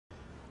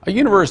A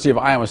University of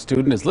Iowa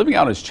student is living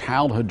out his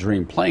childhood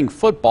dream, playing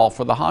football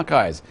for the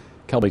Hawkeyes.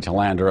 Kelby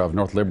Telander of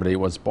North Liberty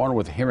was born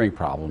with hearing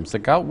problems that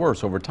got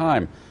worse over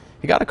time.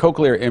 He got a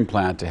cochlear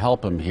implant to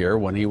help him hear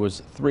when he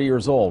was 3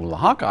 years old. The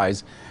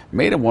Hawkeyes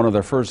made him one of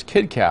their first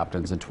kid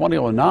captains in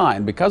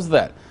 2009 because of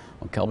that.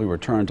 Well, Kelby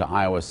returned to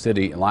Iowa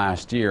City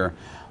last year.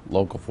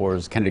 Local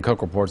 4's Kennedy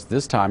Cook reports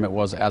this time it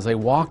was as a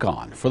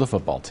walk-on for the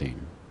football team.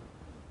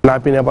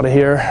 Not being able to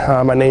hear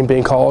my name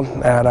being called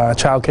at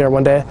childcare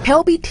one day.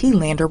 Kelby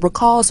Telander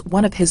recalls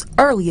one of his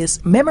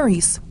earliest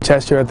memories.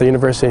 Test here at the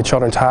University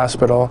Children's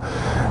Hospital,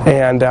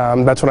 and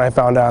that's when I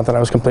found out that I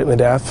was completely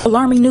deaf.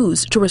 Alarming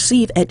news to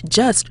receive at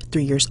just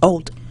 3 years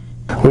old.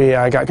 We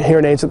got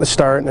hearing aids at the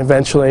start, and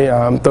eventually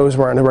those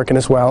weren't working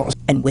as well.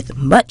 And with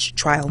much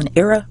trial and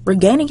error,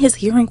 regaining his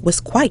hearing was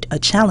quite a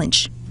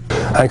challenge.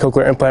 I had a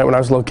cochlear implant when I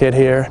was a little kid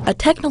here. A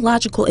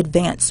technological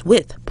advance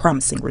with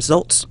promising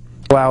results.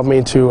 Allowed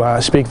me to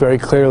speak very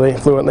clearly,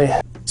 fluently.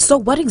 So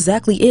what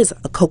exactly is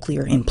a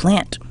cochlear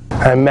implant?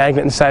 I have a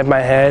magnet inside my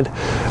head.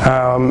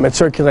 It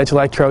circulates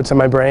electrodes in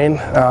my brain,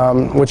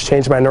 which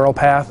change my neural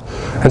path.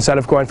 Instead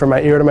of going from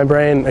my ear to my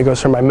brain, it goes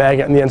from my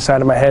magnet in the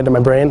inside of my head to my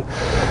brain.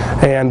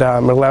 And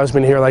it allows me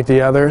to hear like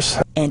the others.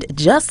 And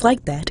just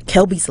like that,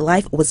 Kelby's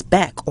life was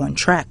back on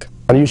track.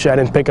 Usually I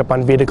didn't pick up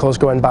on vehicles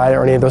going by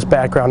or any of those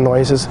background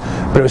noises,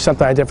 but it was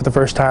something I did for the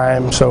first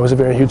time, so it was a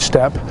very huge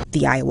step.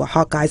 The Iowa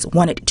Hawkeyes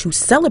wanted to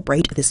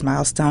celebrate this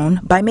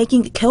milestone by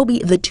making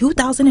Kelby the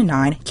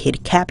 2009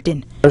 kid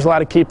captain. There's a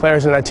lot of key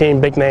players in that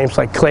team, big names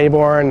like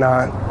Claiborne,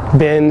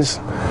 Binns,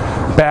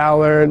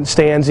 Ballard,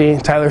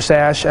 Stanzi, Tyler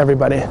Sash,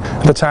 everybody.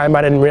 At the time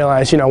I didn't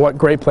realize, what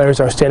great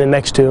players I was standing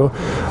next to.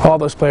 All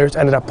those players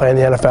ended up playing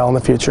the NFL in the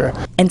future.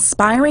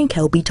 Inspiring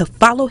Kelby to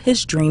follow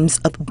his dreams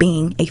of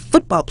being a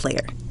football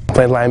player.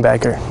 Played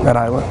linebacker at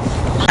Iowa.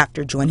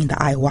 After joining the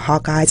Iowa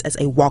Hawkeyes as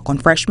a walk-on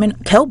freshman,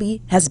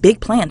 Kelby has big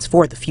plans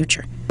for the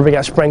future. We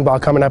got spring ball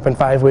coming up in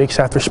 5 weeks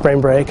after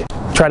spring break.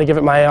 Try to give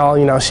it my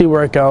all, see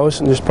where it goes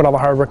and just put all the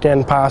hard work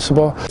in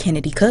possible.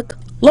 Kennedy Cook,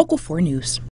 Local 4 News.